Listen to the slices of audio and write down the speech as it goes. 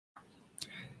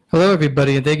Hello,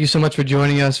 everybody, and thank you so much for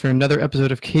joining us for another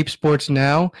episode of Cape Sports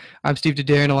Now. I'm Steve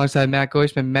Dedarian alongside Matt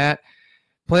Goisman. Matt,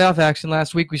 playoff action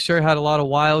last week. We sure had a lot of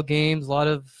wild games, a lot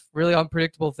of really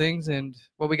unpredictable things, and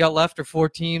what we got left are four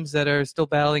teams that are still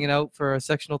battling it out for a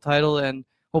sectional title and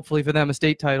hopefully for them a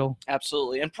state title.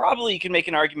 Absolutely. And probably you can make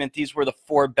an argument these were the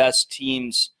four best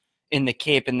teams in the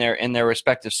Cape in their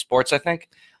respective sports, I think.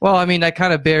 Well, I mean, that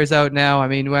kind of bears out now. I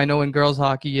mean, I know in girls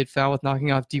hockey you had found with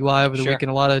knocking off DY over the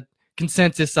weekend, a lot of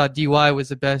consensus thought DY was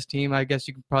the best team. I guess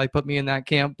you could probably put me in that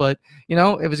camp, but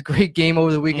it was a great game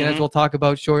over the weekend, as we'll talk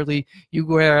about shortly. You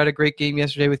were at a great game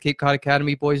yesterday with Cape Cod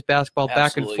Academy boys basketball.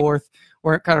 Back and forth.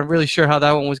 Weren't kind of really sure how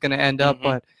that one was going to end up,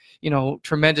 but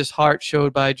tremendous heart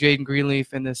showed by Jaden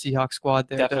Greenleaf and the Seahawks squad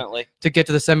there. Definitely. To get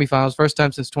to the semifinals, first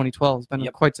time since 2012. It's been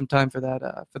quite some time for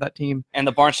that team. And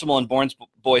the Barnstable and Bourne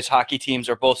boys hockey teams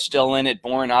are both still in it.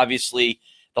 Bourne, obviously,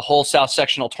 the whole South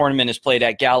Sectional tournament is played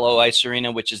at Gallo Ice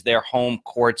Arena, which is their home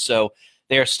court. So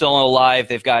they are still alive.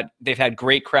 They've had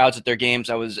great crowds at their games.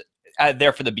 I was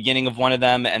there for the beginning of one of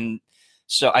them, and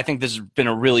so I think this has been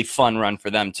a really fun run for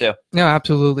them too. No,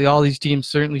 absolutely. All these teams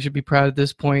certainly should be proud at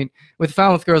this point. With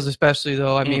Falmouth girls especially,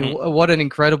 though, I mean, what an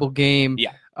incredible game.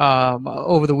 Yeah.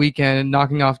 Over the weekend,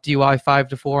 knocking off DY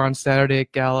 5-4 on Saturday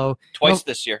at Gallo. Twice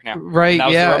this year now. Right,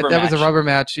 that was a rubber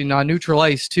match on neutral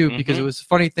ice, too, because it was the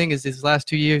funny thing is these last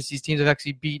 2 years, these teams have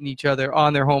actually beaten each other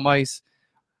on their home ice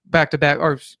back-to-back,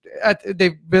 or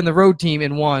they've been the road team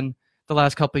and won the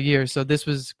last couple of years. So this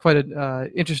was quite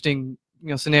an interesting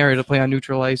scenario to play on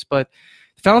neutral ice. But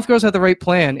the Falmouth girls had the right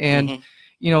plan, and,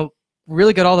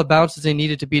 really got all the bounces they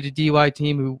needed to beat a DY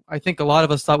team who I think a lot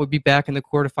of us thought would be back in the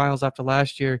quarterfinals after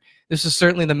last year. This is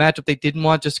certainly the matchup they didn't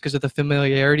want just because of the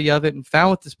familiarity of it. And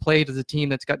Falmouth is played as a team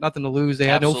that's got nothing to lose. They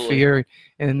had no fear,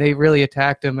 and they really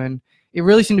attacked them. And it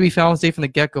really seemed to be Falmouth's day from the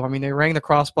get-go. I mean, they rang the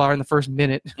crossbar in the first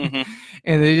minute,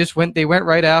 and they went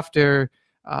right after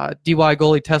DY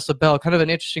goalie Tesla Bell. Kind of an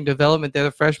interesting development there,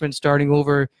 the freshman starting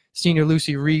over senior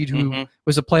Lucy Reed, who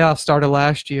was a playoff starter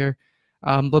last year.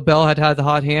 LaBelle had the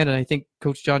hot hand, and I think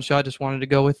Coach John Shaw just wanted to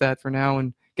go with that for now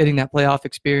and getting that playoff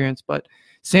experience. But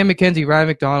Sam McKenzie, Ryan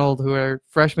McDonald, who are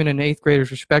freshmen and eighth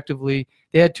graders respectively,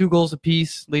 they had 2 goals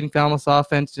apiece, leading Falmouth's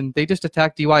offense, and they just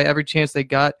attacked DY every chance they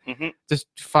got. Just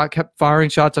kept firing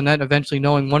shots on net, and eventually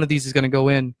knowing one of these is going to go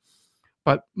in.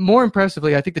 But more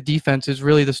impressively, I think the defense is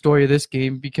really the story of this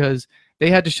game because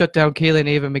they had to shut down Kayla and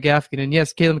Ava McGaffigan. And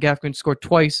yes, Kayla McGaffigan scored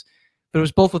twice, but it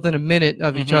was both within a minute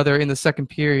of each other in the second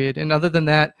period. And other than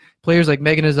that, players like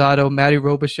Megan Azzato, Maddie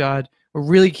Robichaud were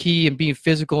really key in being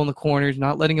physical in the corners,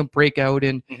 not letting them break out.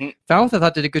 And Falmouth, I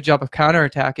thought, did a good job of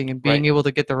counterattacking and being able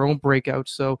to get their own breakouts.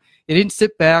 So they didn't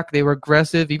sit back. They were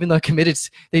aggressive, even though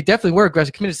they definitely were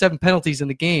aggressive, committed 7 penalties in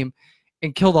the game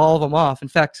and killed all of them off. In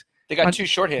fact, they got 2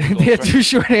 shorthanded goals. They had 2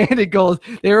 shorthanded goals.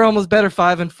 They were almost better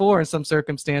 5-4 in some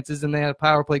circumstances, and they had a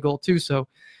power play goal too. So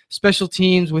special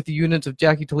teams with the units of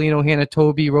Jackie Tolino, Hannah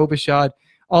Toby, Robichaud,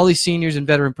 all these seniors and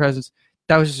veteran presence,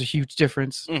 that was just a huge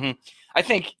difference. I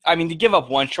think, to give up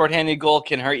 1 shorthanded goal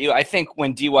can hurt you. I think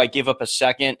when DY gave up a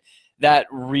second, that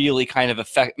really kind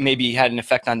of maybe had an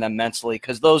effect on them mentally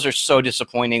because those are so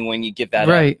disappointing when you give that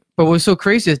up. But what was so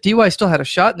crazy is DY still had a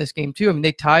shot in this game too. I mean,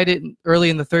 they tied it early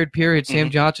in the third period.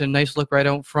 Sam Johnson, a nice look right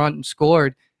out front and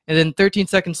scored. And then 13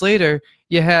 seconds later,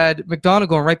 you had McDonald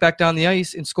going right back down the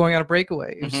ice and scoring on a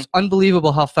breakaway. It was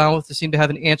unbelievable how Falmouth seemed to have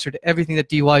an answer to everything that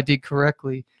DY did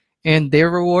correctly. And they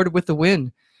were rewarded with the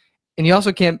win. And you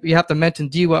also you have to mention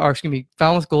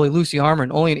Falmouth goalie Lucy Armour,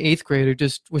 only an 8th grader,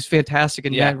 just was fantastic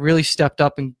and really stepped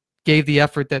up and gave the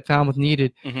effort that Falmouth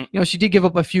needed. She did give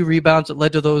up a few rebounds that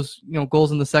led to those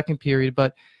goals in the second period,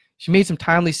 but she made some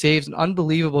timely saves, an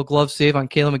unbelievable glove save on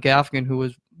Kayla McGaffigan, who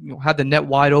was had the net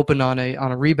wide open on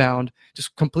a rebound,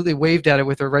 just completely waved at it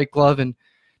with her right glove and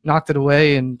knocked it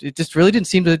away, and it just really didn't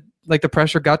seem to like the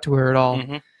pressure got to her at all.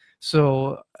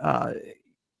 So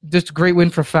just a great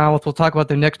win for Falmouth. We'll talk about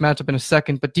their next matchup in a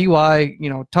second, but DY,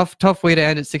 tough way to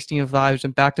end at 16-5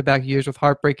 and back-to-back years with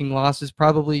heartbreaking losses,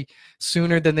 probably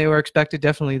sooner than they were expected,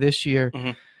 definitely this year.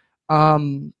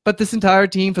 But this entire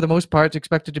team, for the most part, is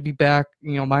expected to be back,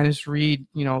 minus Reed.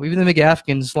 Even the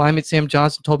McGaffigans, linemate Sam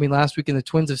Johnson told me last week, and the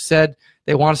Twins have said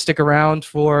they want to stick around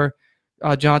for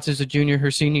Johnson as a junior,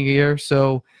 her senior year.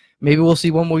 So maybe we'll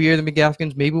see 1 more year of the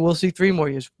McGaffigans. Maybe we'll see 3 more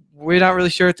years. We're not really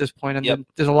sure at this point. I mean,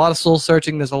 there's a lot of soul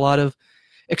searching. There's a lot of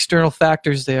external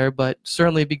factors there, but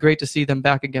certainly it'd be great to see them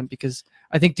back again because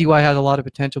I think DY has a lot of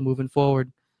potential moving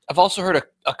forward. I've also heard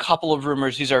a couple of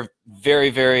rumors. These are very,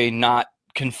 very not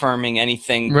confirming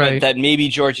anything, right. but that maybe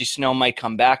Georgie Snow might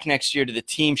come back next year to the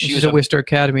team. She's at Worcester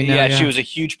Academy now. Yeah, she was a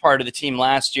huge part of the team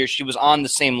last year. She was on the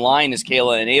same line as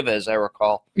Kayla and Ava, as I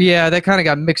recall. Yeah, that kind of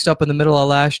got mixed up in the middle of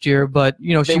last year, but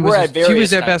she was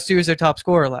their best. She was their top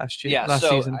scorer last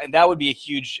season. That would be a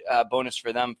huge bonus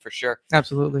for them for sure.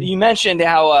 Absolutely. You mentioned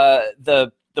how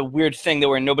the weird thing that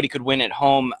where nobody could win at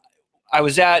home. I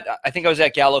think I was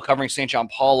at Gallo covering St. John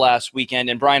Paul last weekend,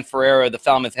 and Brian Ferreira, the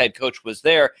Falmouth head coach, was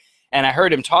there. And I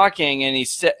heard him talking, and he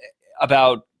said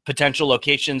about potential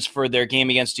locations for their game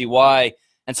against DY.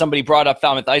 And somebody brought up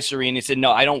Falmouth Ice Arena, and he said,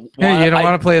 "No, I don't want. You don't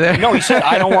want to play there." No, he said,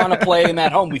 "I don't want to play him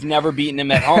at home. We've never beaten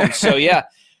him at home." So yeah,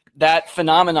 that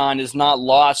phenomenon is not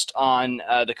lost on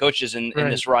the coaches in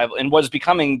this rival, and was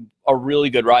becoming a really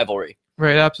good rivalry.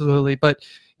 Right, absolutely. But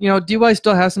DY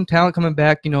still has some talent coming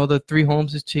back. The three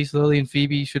Holmes, Chase, Lily, and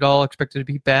Phoebe should all expected to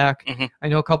be back. Mm-hmm. I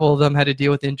know a couple of them had to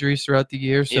deal with injuries throughout the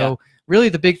year, so. Yeah. Really,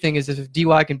 the big thing is if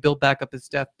DY can build back up its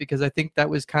depth, because I think that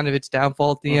was kind of its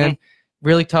downfall at the end.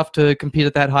 Really tough to compete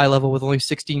at that high level with only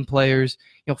 16 players.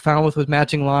 Falmouth was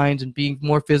matching lines and being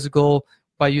more physical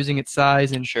by using its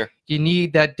size. And you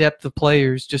need that depth of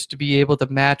players just to be able to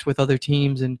match with other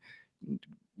teams and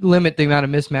limit the amount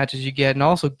of mismatches you get, and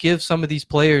also give some of these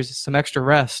players some extra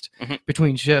rest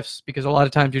between shifts, because a lot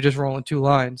of times you're just rolling two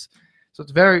lines. So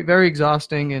it's very, very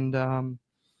exhausting. And,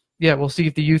 we'll see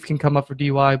if the youth can come up for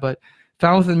DY. But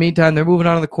Falmouth, in the meantime, they're moving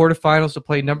on to the quarterfinals to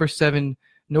play number 7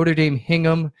 Notre Dame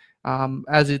Hingham.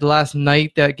 As of last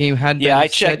night, that game hadn't been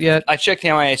set yet. I checked the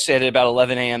MIAC at about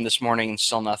 11 a.m. this morning, and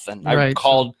still nothing. I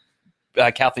called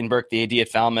Kathleen Burke, the AD at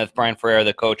Falmouth, Brian Ferreira,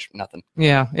 the coach, nothing.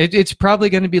 Yeah, it's probably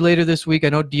going to be later this week. I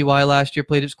know DY last year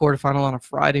played its quarterfinal on a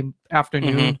Friday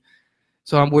afternoon.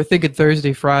 So we're thinking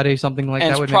Thursday, Friday, something like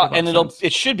that.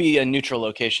 It should be a neutral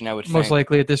location, I would think. Most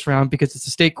likely at this round, because it's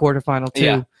a state quarterfinal too.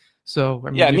 Yeah. So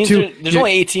it means there's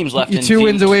only 8 teams left. You're 2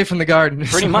 wins away from the Garden,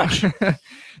 pretty much.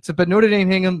 But Notre Dame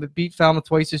Hingham beat Falmouth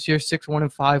twice this year, 6-1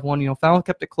 and 5-1. Falmouth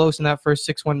kept it close in that first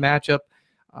 6-1 matchup.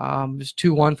 It was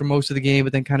 2-1 for most of the game,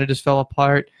 but then kind of just fell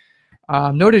apart.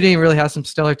 Notre Dame really has some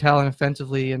stellar talent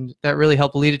offensively, and that really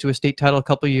helped lead it to a state title a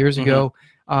couple of years ago.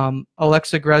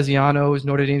 Alexa Graziano is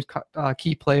Notre Dame's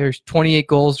key player. 28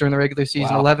 goals during the regular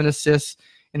season, 11 assists,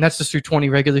 and that's just through 20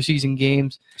 regular season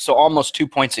games. So almost 2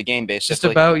 points a game, basically. Just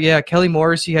about, yeah. Kelly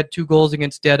Morrissey had 2 goals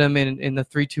against Dedham in the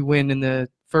 3-2 win in the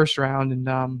first round.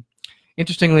 And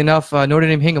interestingly enough, Notre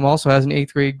Dame Hingham also has an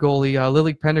 8th grade goalie,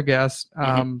 Lily Pendergast,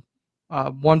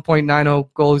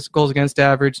 1.90 goals against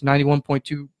average,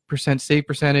 91.2% save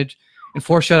percentage, and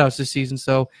 4 shutouts this season.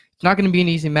 So it's not going to be an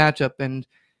easy matchup.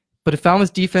 But if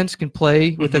Falmouth's defense can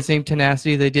play with the same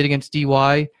tenacity they did against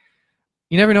DY,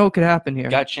 you never know what could happen here.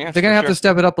 Got a chance. They're going to have to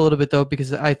step it up a little bit, though,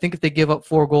 because I think if they give up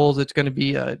 4 goals, it's going to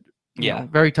be a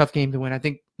very tough game to win. I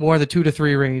think more in the 2 to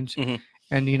 3 range. And,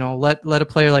 let a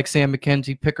player like Sam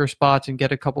McKenzie pick her spots and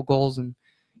get a couple goals, and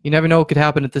you never know what could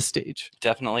happen at this stage.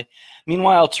 Definitely.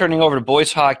 Meanwhile, turning over to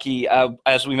boys hockey,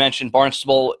 as we mentioned,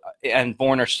 Barnstable and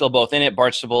Bourne are still both in it.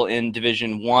 Barnstable in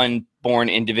Division 1, Bourne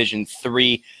in Division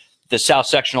 3. The South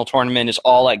Sectional Tournament is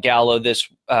all at Gallo. It's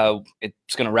going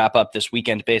to wrap up this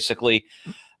weekend, basically.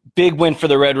 Big win for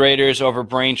the Red Raiders over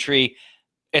Braintree.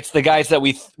 It's the guys that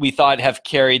we thought have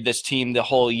carried this team the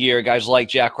whole year, guys like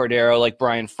Jack Cordero, like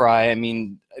Brian Fry. I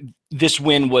mean, this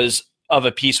win was of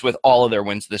a piece with all of their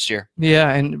wins this year.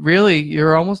 Yeah, and really,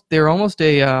 they're almost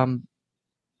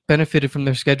benefited from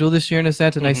their schedule this year in a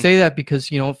sense. And I say that because,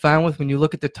 Falmouth, when you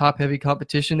look at the top-heavy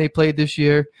competition they played this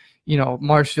year,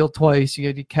 Marshfield twice, you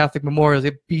had Catholic Memorial,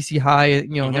 they BC High,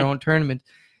 in their own tournament.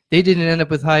 They didn't end up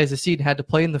with high as a seed, had to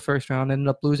play in the first round, ended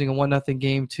up losing a 1-0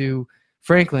 game to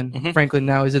Franklin. Franklin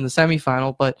now is in the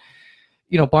semifinal, but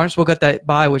Barnstable got that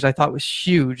bye, which I thought was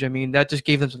huge. I mean, that just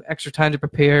gave them some extra time to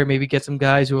prepare, maybe get some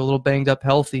guys who are a little banged up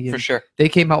healthy. And for sure. They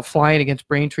came out flying against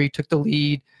Braintree, took the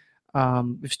lead. It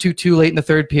was 2-2 late in the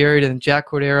third period, and Jack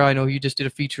Cordero, I know you just did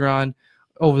a feature on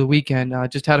over the weekend,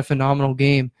 just had a phenomenal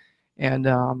game. And,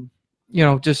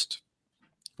 just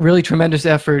really tremendous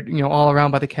effort, all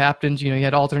around by the captains. You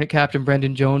had alternate captain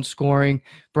Brendan Jones scoring.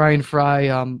 Brian Fry,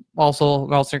 also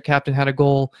an alternate captain, had a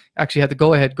goal, actually had the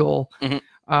go-ahead goal.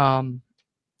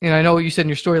 And I know what you said in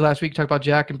your story last week, you talked about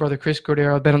Jack and brother Chris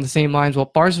Cordero have been on the same lines.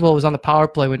 Well, Barnstable was on the power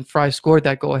play when Fry scored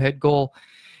that go-ahead goal.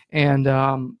 And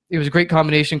it was a great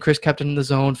combination. Chris kept it in the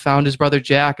zone, found his brother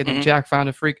Jack, and then Jack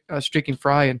found a streaking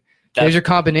Fry. And there's your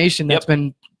combination that's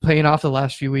been paying off the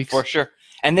last few weeks. For sure.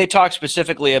 And they talked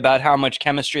specifically about how much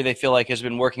chemistry they feel like has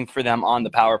been working for them on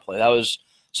the power play. That was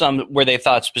some where they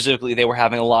thought specifically they were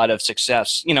having a lot of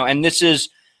success. And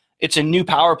it's a new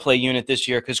power play unit this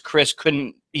year because Chris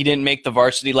he didn't make the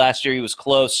varsity last year. He was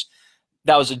close.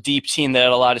 that was a deep team that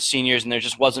had a lot of seniors, and there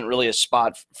just wasn't really a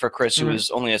spot for Chris, who was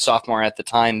only a sophomore at the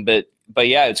time. But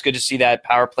yeah, it's good to see that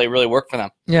power play really work for them.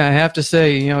 Yeah, I have to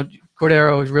say,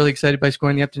 Cordero was really excited by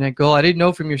scoring the empty net goal. I didn't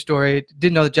know from your story. I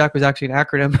didn't know that Jack was actually an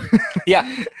acronym.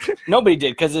 Yeah, nobody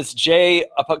did, because it's J,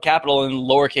 capital, and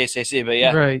lowercase AC. But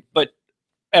yeah, right. But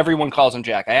everyone calls him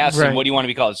Jack. I asked him, "What do you want to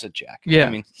be called?" He said Jack. Yeah, I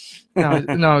mean,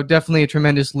 no, definitely a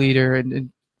tremendous leader,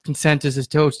 and consensus, as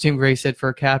Coach Tim Gray said, for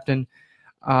a captain.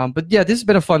 But yeah, this has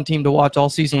been a fun team to watch all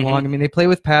season long. I mean, they play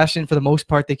with passion for the most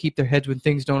part. They keep their heads when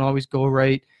things don't always go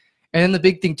right. And then the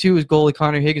big thing, too, is goalie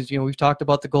Connor Higgins. We've talked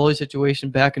about the goalie situation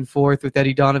back and forth with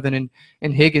Eddie Donovan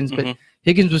and Higgins, but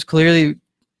Higgins was clearly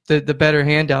the better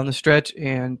hand down the stretch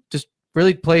and just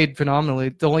really played phenomenally.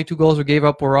 The only 2 goals we gave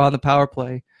up were on the power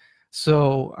play.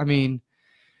 So, I mean,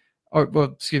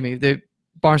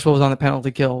 Barnstable was on the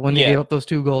penalty kill when they gave up those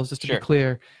 2 goals, just to be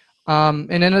clear. And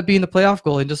ended up being the playoff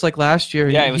goalie. And just like last year,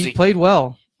 he played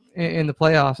well in the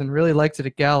playoffs and really liked it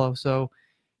at Gallo. So,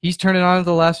 he's turned it on in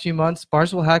the last few months.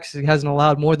 Barnstable hasn't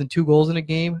allowed more than 2 goals in a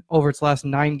game over its last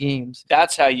 9 games.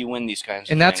 That's how you win these kinds of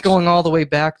things. And that's going all the way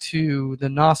back to the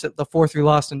 4-3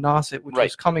 loss to Nauset, which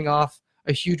was coming off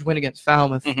a huge win against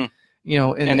Falmouth. And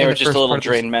they were just a little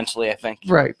drained mentally, I think.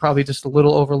 Right, probably just a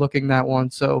little overlooking that one.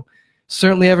 So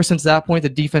certainly ever since that point, the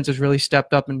defense has really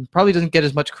stepped up and probably doesn't get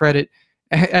as much credit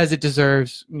as it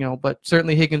deserves. But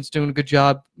certainly Higgins doing a good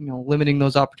job, limiting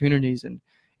those opportunities. And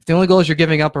if the only goals you're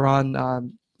giving up are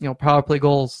on power play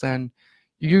goals, then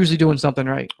you're usually doing something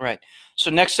right. Right. So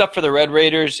next up for the Red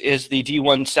Raiders is the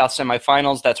D1 South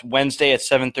semifinals. That's Wednesday at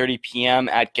 7:30 p.m.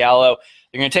 at Gallo.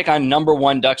 They're going to take on number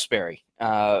 1 Duxbury.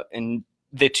 And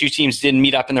the 2 teams didn't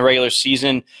meet up in the regular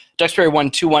season. Duxbury won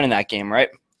 2-1 in that game, right?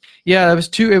 Yeah, it was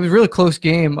a really close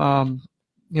game.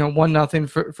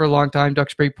 1-0 for a long time.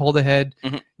 Duxbury pulled ahead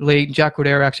late. Jack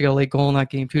Cordero actually got a late goal in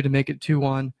that game too to make it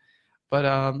 2-1.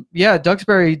 But,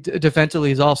 Duxbury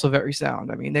defensively is also very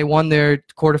sound. I mean, they won their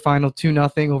quarterfinal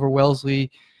 2-0 over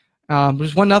Wellesley. It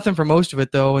was 1-0 for most of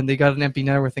it, though, and they got an empty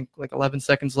netter, I think, like 11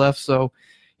 seconds left. So,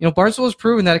 Barnstable has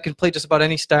proven that it can play just about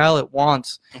any style it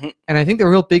wants. And I think the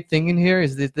real big thing in here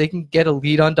is that they can get a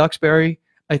lead on Duxbury.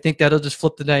 I think that'll just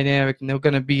flip the dynamic, and they're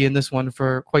going to be in this one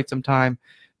for quite some time.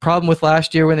 Problem with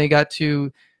last year when they got to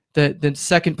the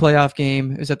second playoff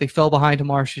game is that they fell behind to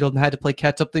Marshfield and had to play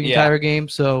catch-up the entire game.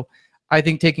 So I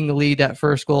think taking the lead, that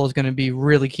first goal, is going to be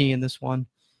really key in this one.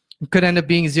 It could end up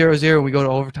being 0-0 when we go to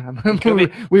overtime.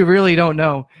 We really don't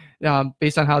know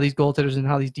based on how these goaltenders and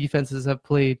how these defenses have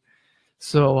played.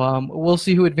 So we'll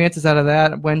see who advances out of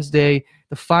that. Wednesday,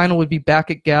 the final would be back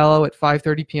at Gallo at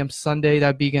 5:30 p.m. Sunday. That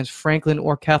would be against Franklin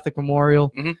or Catholic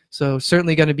Memorial. So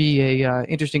certainly going to be a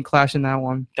interesting clash in that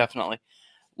one. Definitely.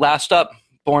 Last up,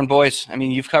 Bourne boys. I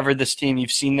mean, you've covered this team.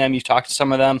 You've seen them. You've talked to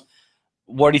some of them.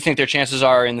 What do you think their chances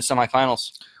are in the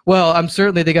semifinals? Well,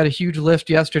 certainly they got a huge lift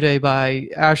yesterday by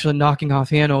Ashland knocking off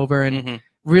Hanover and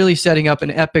really setting up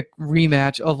an epic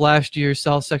rematch of last year's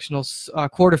South Sectional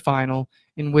quarterfinal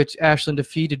in which Ashland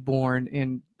defeated Bourne.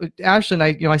 And Ashland,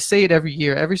 I say it every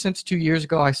year. Ever since 2 years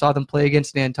ago, I saw them play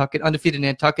against Nantucket, undefeated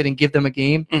Nantucket, and give them a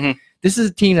game. This is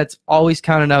a team that's always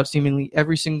counted out seemingly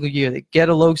every single year. They get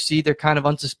a low seed, they're kind of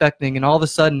unsuspecting, and all of a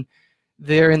sudden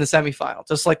they're in the semifinal,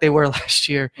 just like they were last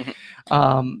year.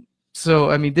 So,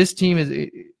 I mean, this team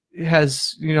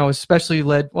has especially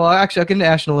led – well, actually, I'll get into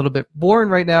Ashland a little bit. Bourne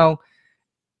right now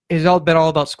has been all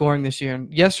about scoring this year.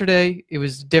 And yesterday, it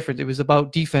was different. It was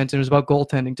about defense, and it was about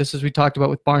goaltending, just as we talked about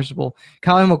with Barnstable.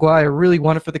 Colin McGuire really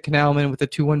won it for the Canalmen with a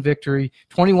 2-1 victory,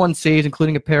 21 saves,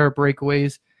 including a pair of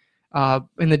breakaways.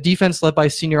 And the defense led by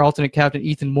senior alternate captain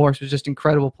Ethan Morse was just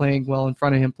incredible, playing well in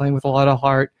front of him, playing with a lot of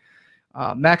heart.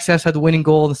 Max Hess had the winning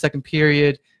goal in the second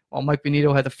period, while Mike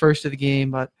Benito had the first of the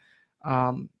game. But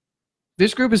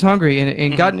this group is hungry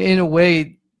and gotten, in a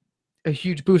way, a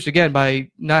huge boost again by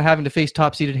not having to face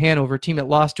top-seeded Hanover, a team that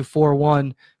lost to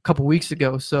 4-1 a couple weeks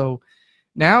ago. So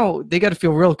now they got to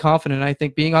feel real confident, I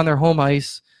think, being on their home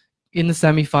ice in the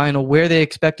semifinal where they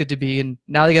expected to be, and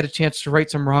now they got a chance to right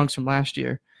some wrongs from last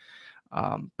year.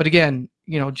 But again,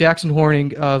 Jackson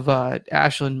Horning of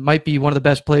Ashland might be one of the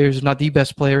best players, if not the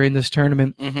best player in this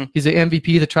tournament. He's the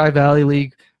MVP of the Tri-Valley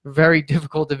League, very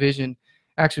difficult division.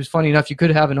 Actually, it was funny enough, you could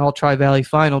have an all Tri-Valley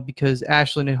final because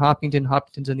Ashland and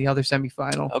Hopkinton's in the other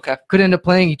semifinal. Okay. Could end up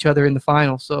playing each other in the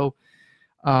final. So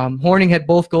Horning had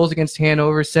both goals against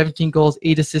Hanover, 17 goals,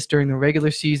 8 assists during the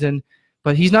regular season.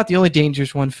 But he's not the only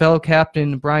dangerous one. Fellow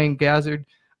captain Brian Gazzard,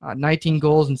 19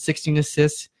 goals and 16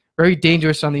 assists. Very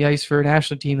dangerous on the ice for an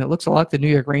Ashland team that looks a lot like the New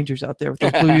York Rangers out there with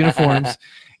those blue uniforms.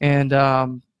 And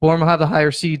Bourne will have the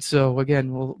higher seed. So,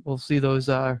 again, we'll see those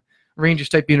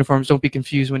Rangers-type uniforms. Don't be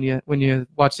confused when you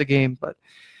watch the game. But,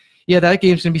 Yeah, that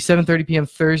game's going to be 7:30 p.m.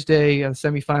 Thursday,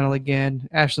 semifinal again.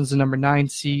 Ashland's the number 9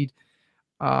 seed.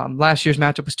 Last year's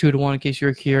matchup was 2-1, in case you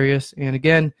were curious. And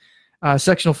again,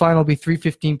 sectional final will be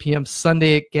 3:15 p.m.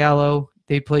 Sunday at Gallo.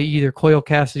 They play either Coyle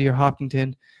Cassidy or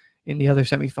Hopkinton in the other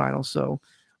semifinals. So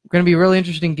it's going to be a really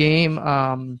interesting game.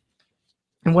 And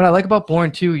what I like about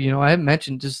Bourne, too, I haven't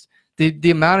mentioned just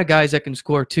the amount of guys that can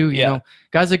score, too. You know,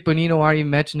 guys like Bonino aren't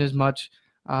even mentioned as much.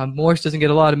 Morris doesn't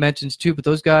get a lot of mentions, too. But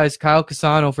those guys, Kyle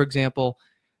Casano, for example,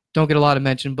 don't get a lot of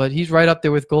mention. But he's right up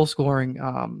there with goal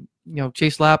scoring.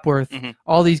 Chase Lapworth,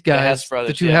 all these guys,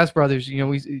 the two Hess brothers,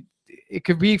 it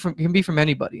can be from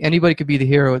anybody. Anybody could be the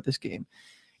hero at this game.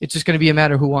 It's just going to be a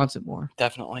matter of who wants it more.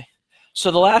 Definitely. So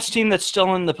the last team that's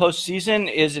still in the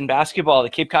postseason is in basketball. The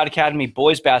Cape Cod Academy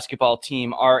boys basketball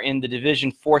team are in the Division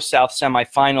IV South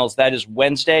semifinals. That is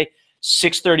Wednesday,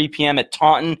 6:30 p.m. at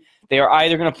Taunton. They are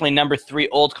either going to play number 3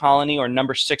 Old Colony or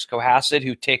number 6 Cohasset,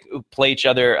 who play each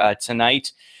other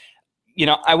tonight.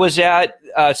 I was at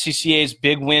CCA's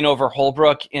big win over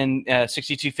Holbrook in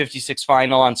 62-56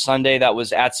 final on Sunday. That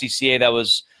was at CCA. That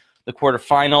was the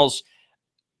quarterfinals.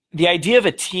 The idea of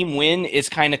a team win is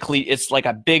kind of it's like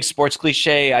a big sports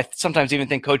cliche. I sometimes even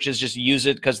think coaches just use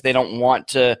it because they don't want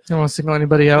to. They don't want to single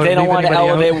anybody out. They don't want to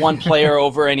elevate one player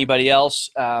over anybody else.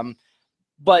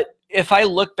 But if I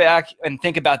look back and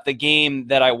think about the game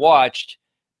that I watched,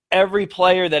 every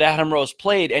player that Adam Rose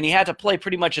played, and he had to play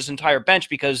pretty much his entire bench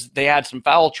because they had some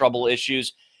foul trouble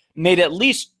issues, made at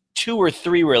least 2 or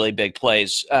 3 really big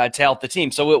plays to help the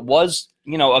team. So it was,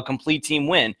 a complete team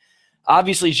win.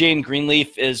 Obviously, Jaden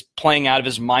Greenleaf is playing out of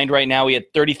his mind right now. He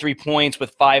had 33 points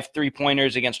with 5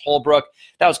 3-pointers against Holbrook.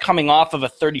 That was coming off of a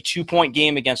 32-point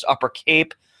game against Upper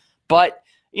Cape. But,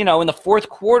 in the fourth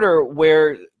quarter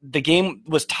where the game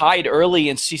was tied early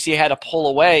and CCA had to pull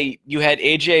away, you had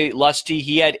AJ Lusty.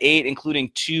 He had 8,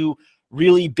 including 2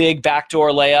 really big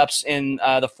backdoor layups in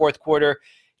the fourth quarter.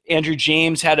 Andrew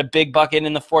James had a big bucket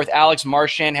in the fourth. Alex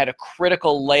Marchand had a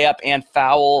critical layup and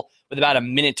foul with about a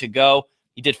minute to go.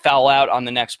 He did foul out on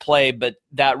the next play, but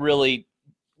that lead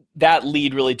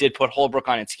really did put Holbrook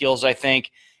on its heels, I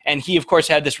think. And he, of course,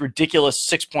 had this ridiculous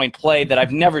 6-point play that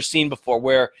I've never seen before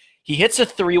where he hits a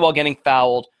 3 while getting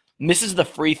fouled, misses the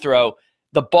free throw.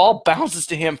 The ball bounces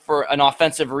to him for an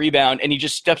offensive rebound, and he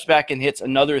just steps back and hits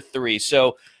another 3.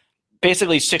 So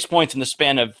basically 6 points in the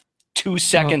span of 2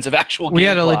 seconds of actual game. We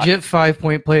had a clock. legit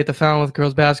 5-point play at the Fountain with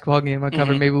girls basketball game I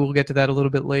covered. Maybe we'll get to that a little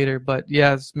bit later. But,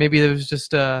 yes, maybe there was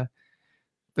just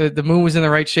the moon was in the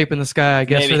right shape in the sky, I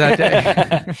guess, for that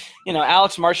day.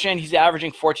 Alex Marchand, he's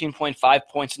averaging 14.5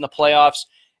 points in the playoffs.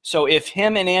 So if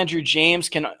him and Andrew James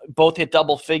can both hit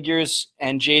double figures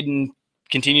and Jaden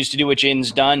continues to do what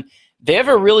Jaden's done, they have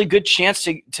a really good chance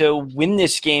to win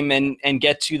this game and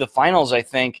get to the finals, I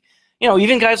think.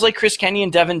 Even guys like Chris Kenny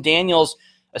and Devin Daniels,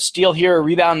 a steal here, a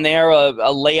rebound there, a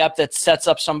layup that sets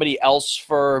up somebody else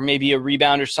for maybe a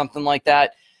rebound or something like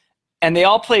that. And they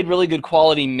all played really good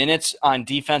quality minutes on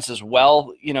defense as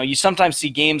well. You sometimes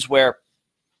see games where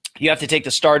you have to take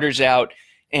the starters out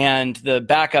and the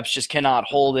backups just cannot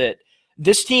hold it.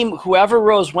 This team, whoever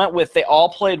Rose went with, they all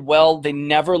played well. They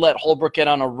never let Holbrook get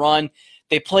on a run.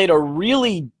 They played a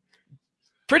really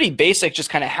pretty basic, just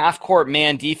kind of half-court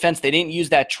man defense. They didn't use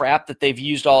that trap that they've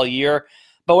used all year.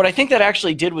 But what I think that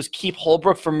actually did was keep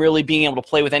Holbrook from really being able to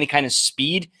play with any kind of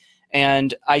speed.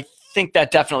 And I think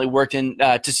that definitely worked to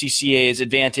CCA's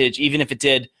advantage, even if it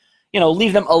did,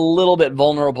 leave them a little bit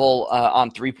vulnerable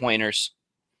on 3-pointers.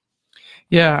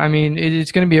 Yeah, I mean,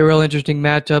 it's going to be a real interesting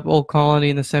matchup. Old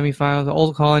Colony in the semifinals.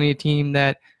 Old Colony, a team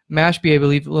that Mashpee, I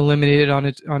believe, eliminated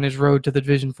on his road to the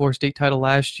Division IV state title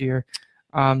last year.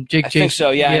 I think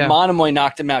so, yeah. And Monomoy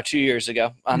knocked him out 2 years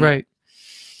ago. Right.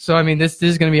 So, I mean, this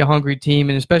is going to be a hungry team,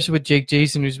 and especially with Jake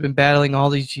Jason, who's been battling all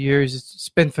these years. It's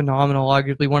been phenomenal,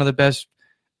 arguably one of the best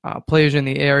players in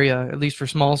the area, at least for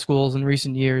small schools in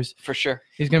recent years. For sure.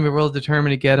 He's going to be real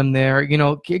determined to get him there.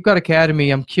 Cape Cod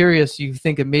Academy, I'm curious, you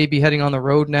think it may be heading on the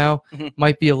road now,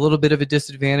 might be a little bit of a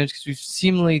disadvantage because we've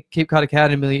seemingly Cape Cod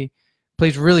Academy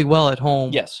plays really well at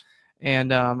home. Yes.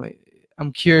 And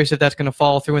I'm curious if that's going to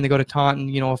follow through when they go to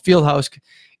Taunton, a field house,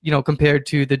 compared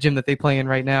to the gym that they play in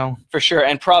right now. For sure.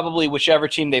 And probably whichever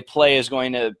team they play is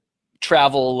going to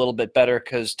travel a little bit better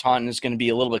because Taunton is going to be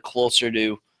a little bit closer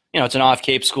to, it's an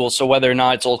off-Cape school, so whether or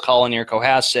not it's Old Colony or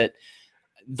Cohasset,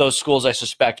 those schools, I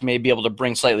suspect, may be able to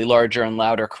bring slightly larger and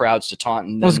louder crowds to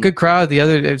Taunton. It was a good crowd. The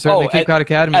other, certainly Cape Cod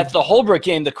Academy. At the Holbrook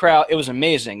game, the crowd, it was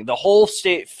amazing. The whole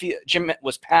state gym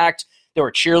was packed. There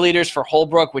were cheerleaders for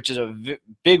Holbrook, which is a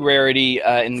big rarity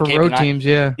in for Cape road teams,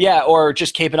 yeah. Yeah, or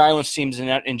just Cape and Islands teams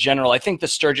in general. I think the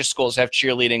Sturgis schools have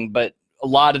cheerleading, but a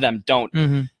lot of them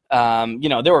don't.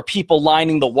 There were people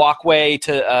lining the walkway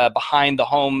to behind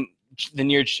the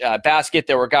near basket.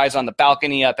 There were guys on the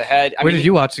balcony up ahead. Where did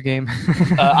you watch the game?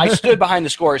 I stood behind the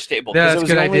scorer's table because it was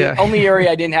the only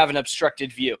area I didn't have an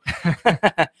obstructed view.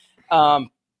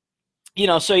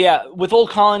 So yeah, with Old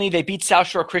Colony, they beat South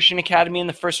Shore Christian Academy in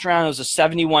the first round. It was a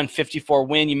 71-54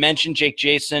 win. You mentioned Jake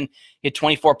Jason. He had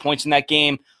 24 points in that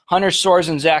game. Hunter Soares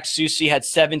and Zach Susi had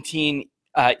 17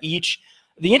 each.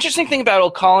 The interesting thing about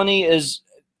Old Colony is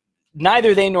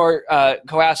neither they nor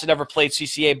Cohasset ever played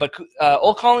CCA, but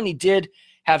Old Colony did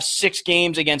have 6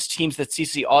 games against teams that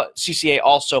CCA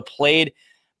also played.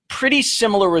 Pretty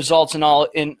similar results in all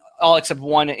except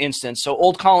one instance. So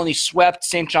Old Colony swept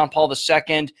St. John Paul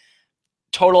II.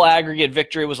 Total aggregate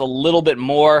victory was a little bit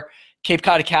more. Cape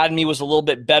Cod Academy was a little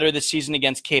bit better this season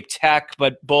against Cape Tech,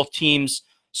 but both teams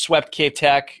swept Cape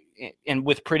Tech and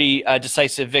with pretty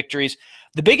decisive victories.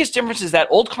 The biggest difference is that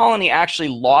Old Colony actually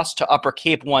lost to Upper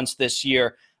Cape once this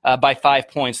year by 5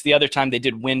 points. The other time they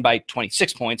did win by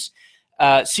 26 points.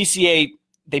 CCA,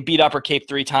 they beat Upper Cape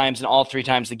 3 times, and all 3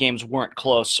 times the games weren't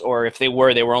close, or if they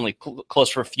were only close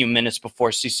for a few minutes before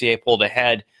CCA pulled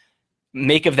ahead.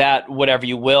 Make of that whatever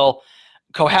you will.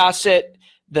 Cohasset,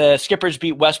 the Skippers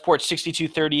beat Westport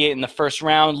 62-38 in the first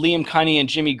round. Liam Cunny and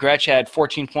Jimmy Gretsch had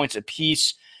 14 points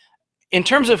apiece. In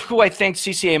terms of who I think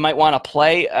CCA might want to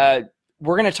play,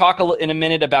 we're going to talk in a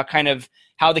minute about kind of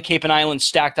how the Cape and Islands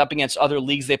stacked up against other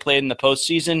leagues they played in the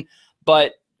postseason.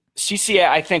 But CCA,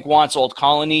 I think, wants Old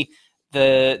Colony.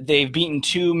 They've beaten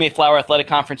 2 Mayflower Athletic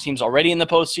Conference teams already in the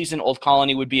postseason. Old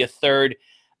Colony would be a third.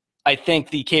 I think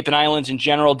the Cape and Islands in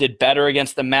general did better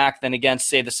against the MAC than against,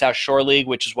 say, the South Shore League,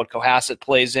 which is what Cohasset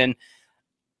plays in.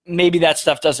 Maybe that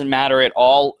stuff doesn't matter at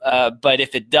all, but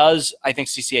if it does, I think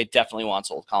CCA definitely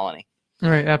wants Old Colony.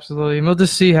 Right, absolutely. And we'll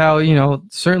just see how,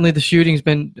 certainly the shooting's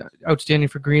been outstanding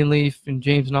for Greenleaf and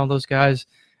James and all those guys.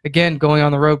 Again, going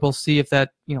on the road, we'll see if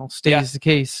that, stays the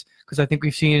case, because I think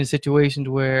we've seen in situations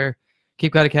where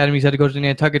Cape Cod Academy's had to go to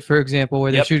Nantucket, for example,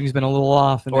 where their shooting's been a little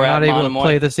off, and they're not able to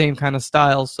play the same kind of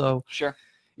style. So sure,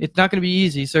 it's not going to be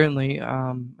easy, certainly,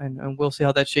 and we'll see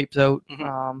how that shapes out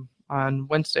on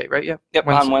Wednesday, right? Yep,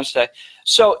 on Wednesday.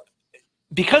 So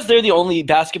because they're the only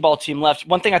basketball team left,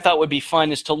 one thing I thought would be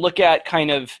fun is to look at kind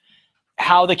of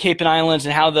how the Cape and Islands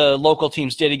and how the local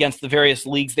teams did against the various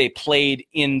leagues they played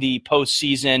in the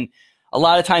postseason. A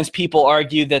lot of times people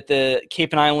argue that the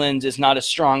Cape and Islands is not a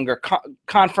stronger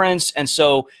conference, and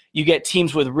so you get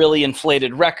teams with really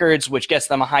inflated records, which gets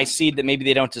them a high seed that maybe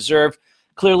they don't deserve.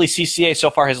 Clearly, CCA so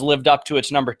far has lived up to its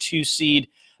number 2 seed,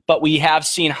 but we have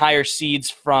seen higher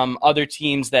seeds from other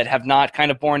teams that have not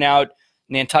kind of borne out.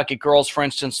 Nantucket girls, for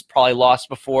instance, probably lost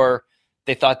before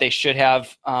they thought they should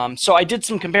have. So I did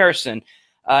some comparison.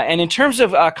 And in terms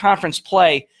of conference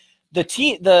play,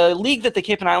 the league that the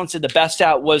Cape and Islands did the best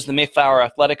at was the Mayflower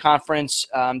Athletic Conference.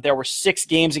 There were 6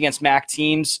 games against MAC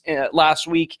teams last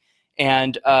week,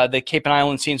 and the Cape and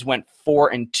Islands teams went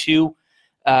 4-2.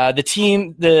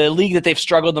 The league that they've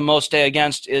struggled the most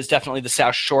against is definitely the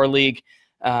South Shore League,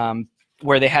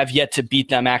 where they have yet to beat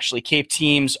them. Actually, Cape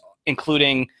teams,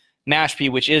 including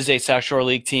Mashpee, which is a South Shore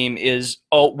League team,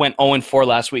 went 0-4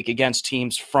 last week against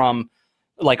teams from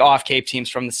off Cape teams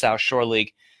from the South Shore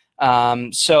League. They've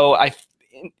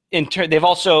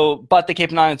also, but the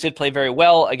Cape and Islands did play very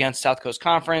well against South Coast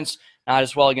Conference, not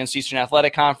as well against Eastern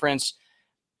Athletic Conference.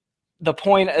 The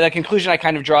conclusion I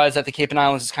kind of draw is that the Cape and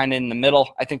Islands is kind of in the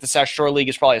middle. I think the South Shore League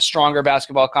is probably a stronger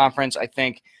basketball conference. I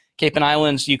think Cape and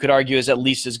Islands, you could argue, is at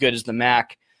least as good as the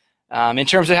MAC. In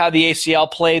terms of how the ACL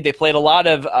played, they played a lot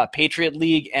of Patriot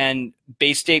League and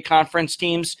Bay State Conference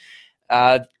teams.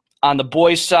 On the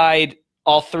boys' side,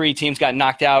 all 3 teams got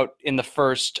knocked out in the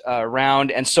first round,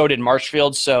 and so did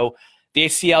Marshfield. So the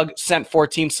ACL sent 4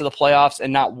 teams to the playoffs,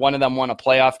 and not one of them won a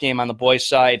playoff game on the boys'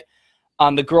 side.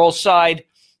 On the girls' side,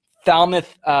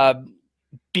 Falmouth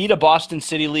beat a Boston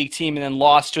City League team and then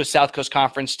lost to a South Coast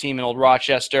Conference team in Old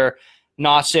Rochester.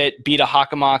 Nauset beat a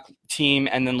Hockomock team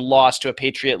and then lost to a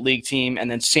Patriot League team, and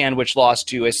then Sandwich lost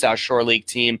to a South Shore League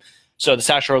team. So the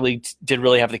South Shore League did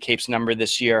really have the Cape's number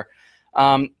this year.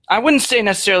 I wouldn't say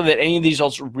necessarily that any of these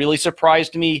results really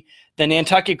surprised me. The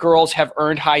Nantucket girls have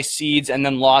earned high seeds and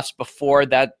then lost before.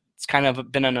 That's kind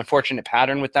of been an unfortunate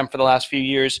pattern with them for the last few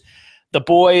years. The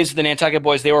boys, the Nantucket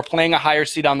boys, they were playing a higher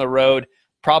seed on the road.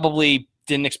 Probably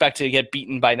didn't expect to get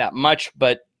beaten by that much,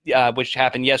 but which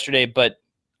happened yesterday, but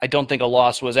I don't think a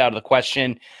loss was out of the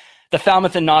question. The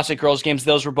Falmouth and Nauset girls games,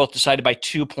 those were both decided by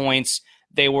 2 points.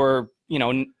 They were,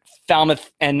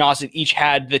 Falmouth and Nauset each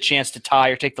had the chance to tie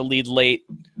or take the lead late.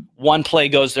 One play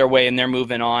goes their way, and they're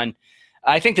moving on.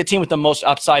 I think the team with the most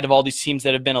upside of all these teams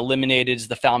that have been eliminated is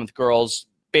the Falmouth girls.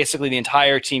 basically the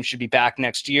entire team should be back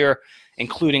next year,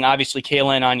 including obviously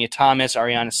Kayla and Anya Thomas,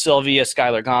 Ariana Sylvia,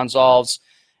 Skylar Gonzalez.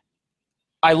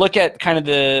 I look at kind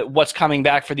of what's coming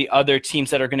back for the other teams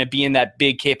that are going to be in that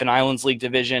big Cape and Islands League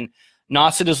division.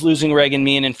 Nauset is losing Reagan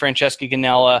Meehan and Francesca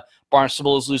Ganella.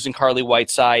 Barnstable is losing Carly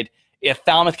Whiteside. If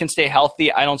Falmouth can stay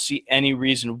healthy, I don't see any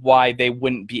reason why they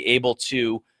wouldn't be able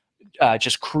to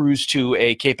just cruise to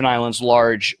a Cape and Islands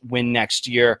large win next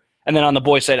year. And then on the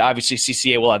boys' side, obviously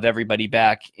CCA will have everybody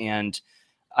back, and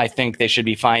I think they should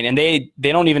be fine. And they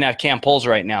don't even have Cam Poles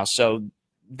right now, so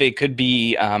they could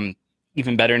be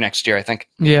even better next year, I think.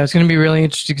 Yeah, it's going to be really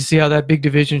interesting to see how that big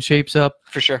division shapes up.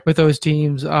 For sure. With those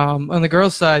teams. On the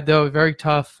girls' side, though, very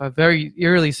tough, very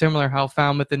eerily similar how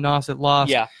Falmouth and Nauset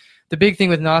lost. Yeah. The big thing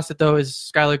with Nauset, though, is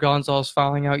Skylar Gonzalez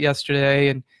fouling out yesterday,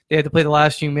 and they had to play the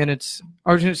last few minutes.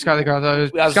 Or Skylar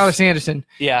Gonzalez, Skylar Sanderson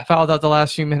fouled out the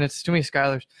last few minutes. Too many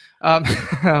Skylars.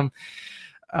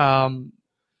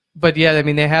 But, yeah, I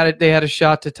mean, they had a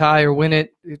shot to tie or win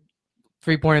it.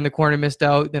 Three-pointer in the corner, missed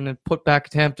out. Then a put-back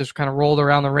attempt just kind of rolled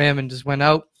around the rim and just went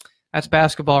out. That's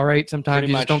basketball, right? Sometimes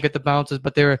you just don't get the bounces.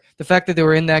 But the fact that they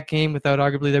were in that game without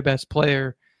arguably their best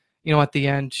player, at the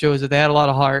end shows that they had a lot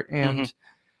of heart. And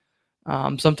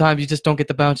sometimes you just don't get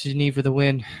the bounces you need for the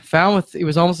win. Falmouth, it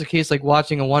was almost a case like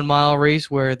watching a 1 mile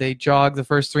race where they jog the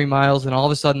first 3 miles, and all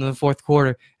of a sudden in the fourth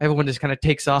quarter, everyone just kind of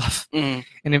takes off. And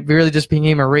it really just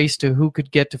became a race to who could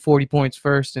get to 40 points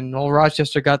first. And old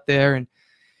Rochester got there, and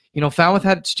Falmouth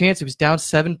had its chance. It was down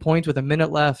 7 points with a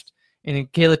minute left, and then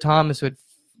Kayla Thomas, who had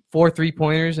 4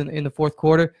 3-pointers in the fourth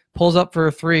quarter, pulls up for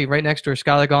a three right next to her.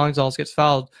 Skylar Gonzalez gets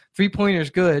fouled. 3-pointers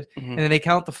good, and then they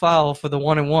count the foul for the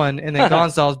 1-and-1, and then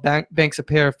Gonzalez banks a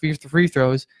pair of free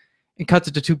throws and cuts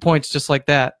it to 2 points just like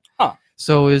that.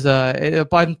 So it was a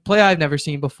play I've never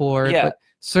seen before, but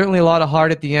certainly a lot of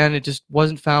heart at the end. It just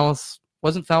wasn't Falmouth's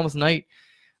night.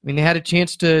 I mean, they had a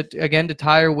chance to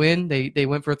tie or win. They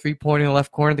went for a 3-pointer in the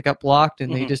left corner that got blocked,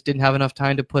 and they just didn't have enough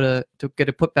time to get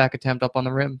a putback attempt up on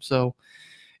the rim. So,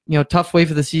 tough way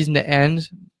for the season to end,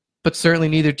 but certainly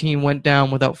neither team went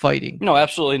down without fighting. No,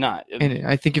 absolutely not. And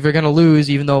I think if you're going to lose,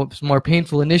 even though it's more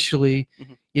painful initially,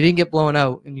 you didn't get blown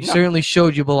out, and you certainly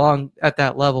showed you belong at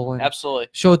that level. And absolutely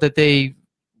showed that they,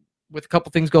 with a couple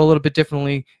things go a little bit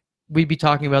differently, we'd be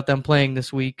talking about them playing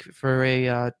this week for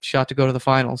a shot to go to the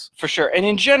finals. For sure. And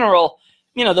in general,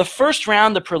 the first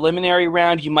round, the preliminary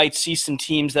round, you might see some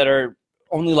teams that are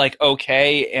only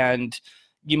okay, and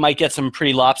you might get some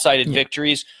pretty lopsided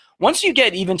victories. Once you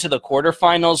get even to the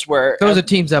quarterfinals, where those are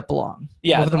teams that belong.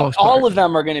 Yeah, for the most part. All of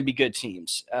them are going to be good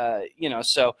teams.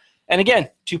 So, and again,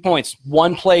 2 points.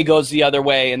 One play goes the other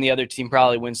way, and the other team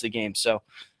probably wins the game. So,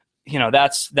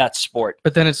 that's sport.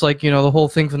 But then it's like, the whole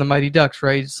thing from the Mighty Ducks,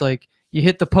 right? It's like you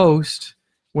hit the post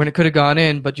when it could have gone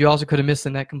in, but you also could have missed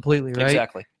the net completely, right?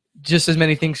 Exactly. Just as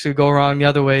many things could go wrong the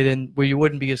other way than where you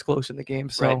wouldn't be as close in the game.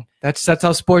 So that's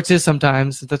how sports is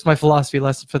sometimes. That's my philosophy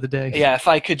lesson for the day. Yeah, if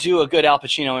I could do a good Al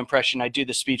Pacino impression, I'd do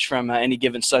the speech from Any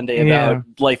Given Sunday about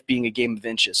life being a game of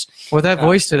inches. With that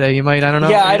voice today, you might, I don't know.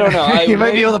 Yeah, I don't know. You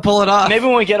might be able to pull it off. Maybe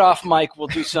when we get off mic, we'll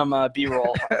do some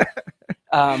B-roll.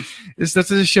 That's what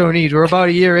the show needs. We're about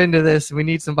a year into this, and we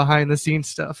need some behind-the-scenes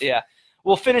stuff. Yeah.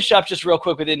 We'll finish up just real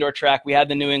quick with indoor track. We had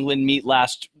the New England meet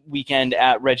last weekend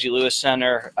at Reggie Lewis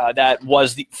Center. That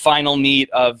was the final meet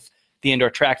of the indoor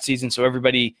track season, so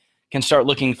everybody can start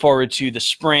looking forward to the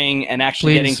spring and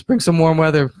actually bring some warm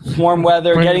weather.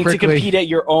 Getting to compete at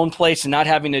your own place and not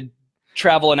having to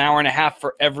travel an hour and a half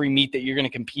for every meet that you're going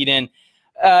to compete in.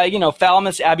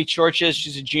 Falmouth's Abby Chorches,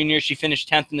 she's a junior. She finished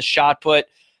 10th in the shot put.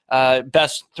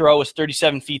 Best throw was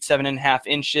 37 feet, 7.5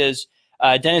 inches.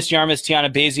 Dennis Yarmouth's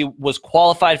Tiana Basie was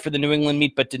qualified for the New England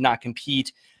meet but did not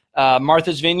compete.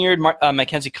 Martha's Vineyard,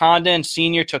 Mackenzie Condon,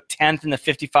 senior, took 10th in the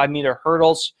 55-meter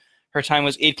hurdles. Her time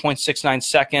was 8.69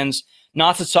 seconds.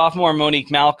 Nauset sophomore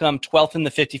Monique Malcolm, 12th in the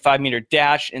 55-meter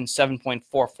dash in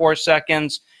 7.44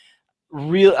 seconds.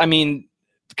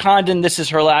 Condon, this is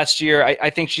her last year.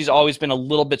 I think she's always been a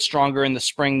little bit stronger in the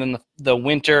spring than the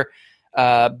winter.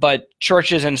 But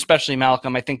Churches and especially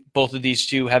Malcolm, I think both of these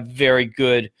two have very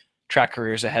good track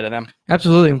careers ahead of them.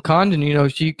 Absolutely. And Condon,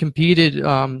 she competed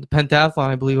the pentathlon,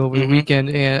 I believe, over the weekend,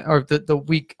 or the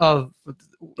week of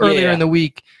earlier in the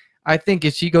week. I think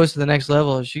if she goes to the next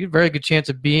level, she has a very good chance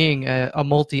of being a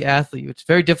multi-athlete. It's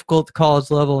very difficult at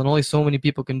college level, and only so many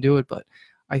people can do it. But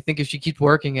I think if she keeps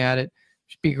working at it,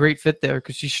 she'd be a great fit there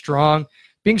because she's strong.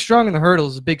 Being strong in the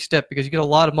hurdles is a big step because you get a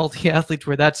lot of multi-athletes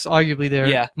where that's arguably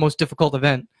their most difficult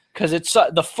event. because it's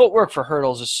the footwork for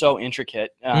hurdles is so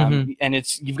intricate, and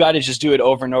you've got to just do it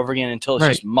over and over again until it's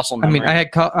just muscle memory. I mean,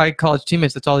 I had college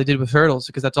teammates. That's all they did was hurdles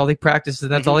because that's all they practiced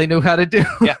and that's all they knew how to do.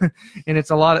 Yeah, and it's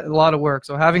a lot of work.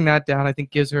 So having that down, I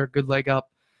think, gives her a good leg up.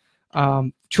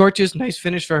 Chorches, nice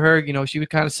finish for her. You know, she was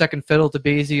kind of second fiddle to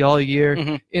Basie all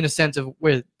year in a sense of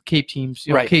where Cape teams,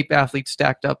 you know, Cape athletes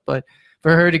stacked up. But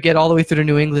for her to get all the way through to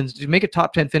New England, to make a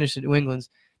top 10 finish in New England,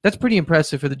 that's pretty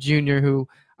impressive for the junior who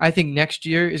I think next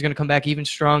year is going to come back even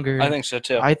stronger. I think so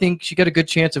too. I think she got a good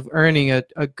chance of earning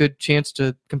a good chance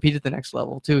to compete at the next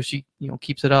level too. If she, you know,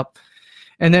 keeps it up.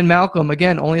 And then Malcolm,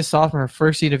 again, only a sophomore,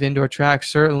 first seed of indoor track,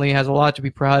 certainly has a lot to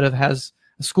be proud of. Has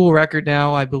a school record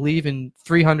now, I believe, in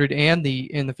 300 and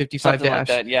in the 55 Something dash. like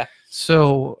that, yeah.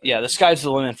 So yeah, the sky's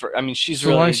the limit for. I mean, she's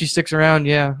so long as she sticks around.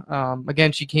 Yeah.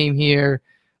 Again, she came here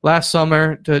last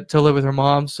summer to live with her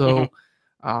mom. So.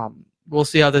 We'll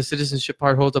see how the citizenship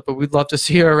part holds up, but we'd love to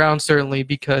see her around, certainly,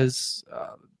 because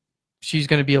she's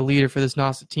going to be a leader for this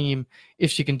NASA team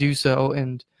if she can do so.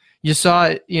 And you saw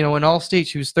it, you know, in all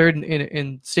states. She was third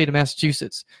in the state of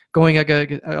Massachusetts, going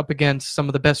up against some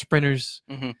of the best sprinters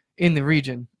in the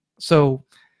region. So,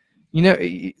 you know,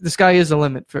 the sky is the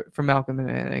limit for Malcolm.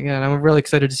 And again, I'm really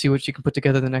excited to see what she can put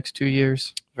together the next 2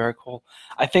 years. Very cool.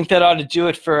 I think that ought to do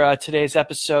it for today's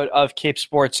episode of Cape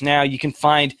Sports Now. You can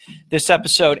find this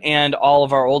episode and all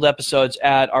of our old episodes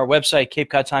at our website,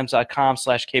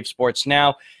 capecodtimes.com/Cape Sports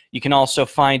Now. You can also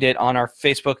find it on our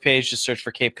Facebook page. Just search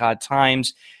for Cape Cod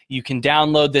Times. You can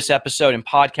download this episode in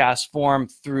podcast form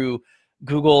through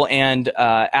Google and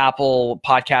Apple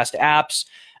podcast apps.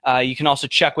 You can also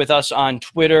check with us on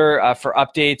Twitter for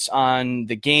updates on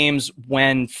the games,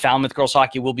 when Falmouth girls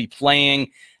hockey will be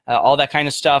playing, all that kind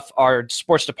of stuff. Our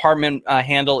sports department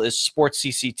handle is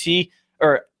SportsCCT,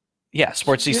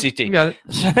 SportsCCT. You got it.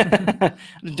 I've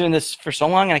been doing this for so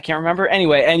long and I can't remember.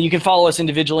 Anyway, and you can follow us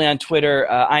individually on Twitter.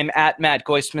 I'm at Matt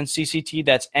Goisman CCT.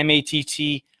 That's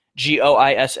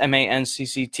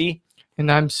MattGoismanCCT. And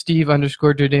I'm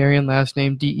Steve_Derderian, last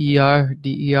name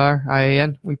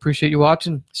DERDERIAN. We appreciate you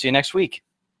watching. See you next week.